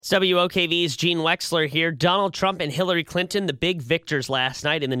It's WOKV's Gene Wexler here. Donald Trump and Hillary Clinton, the big victors last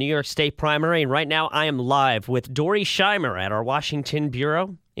night in the New York State primary. And right now I am live with Dori Scheimer at our Washington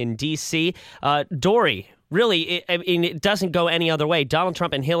bureau in D.C. Dori, really, it doesn't go any other way. Donald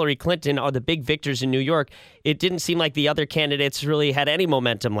Trump and Hillary Clinton are the big victors in New York. It didn't seem like the other candidates really had any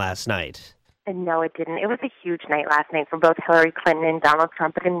momentum last night. No, it didn't. It was a huge night last night for both Hillary Clinton and Donald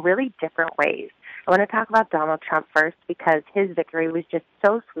Trump, but in really different ways. I want to talk about Donald Trump first because his victory was just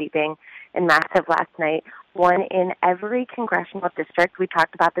so sweeping and massive last night. Won in every congressional district. We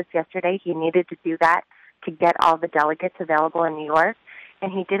talked about this yesterday. He needed to do that to get all the delegates available in New York,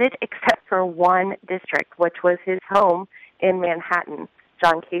 and he did it except for one district, which was his home in Manhattan.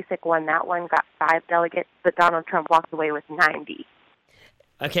 John Kasich won that one, got 5 delegates, but Donald Trump walked away with 90.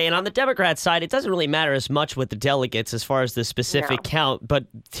 Okay, and on the Democrat side, it doesn't really matter as much with the delegates as far as the specific count, but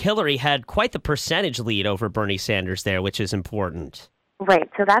Hillary had quite the percentage lead over Bernie Sanders there, which is important. Right,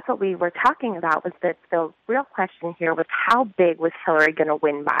 so that's what we were talking about, was that the real question here was how big was Hillary going to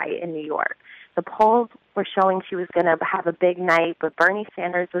win by in New York? The polls were showing she was going to have a big night, but Bernie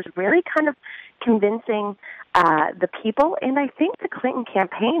Sanders was really kind of convincing the people, and I think the Clinton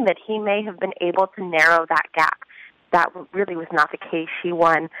campaign, that he may have been able to narrow that gap. That really was not the case. She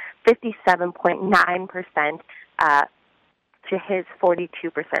won 57.9% to his 42%,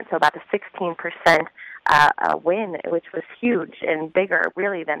 so about a 16% win, which was huge and bigger,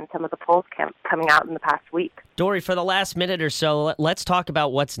 really, than some of the polls coming out in the past week. Dori, for the last minute or so, let's talk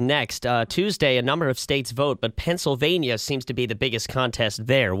about what's next. Tuesday, a number of states vote, but Pennsylvania seems to be the biggest contest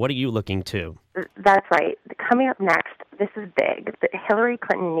there. What are you looking to? That's right. Coming up next, this is big. Hillary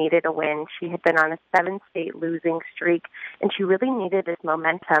Clinton needed a win. She had been on a 7-state losing streak, and she really needed this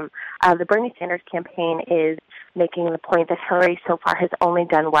momentum. The Bernie Sanders campaign is making the point that Hillary so far has only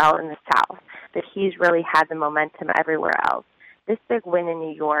done well in the South, that he's really had the momentum everywhere else. This big win in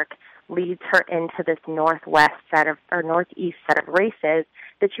New York leads her into this northeast set of races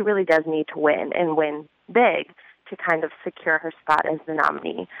that she really does need to win, and win big, to kind of secure her spot as the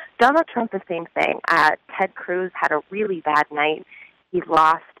nominee. Donald Trump, the same thing. Ted Cruz had a really bad night. He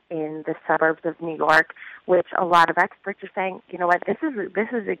lost in the suburbs of New York, which a lot of experts are saying, you know what, this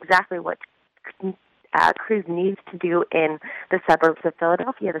is exactly what Cruz needs to do in the suburbs of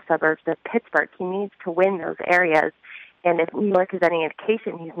Philadelphia, the suburbs of Pittsburgh. He needs to win those areas, and if New York is any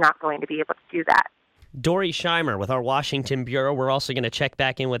indication, he's not going to be able to do that. Dori Scheimer with our Washington bureau. We're also going to check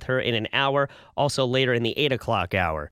back in with her in an hour, also later in the 8 o'clock hour.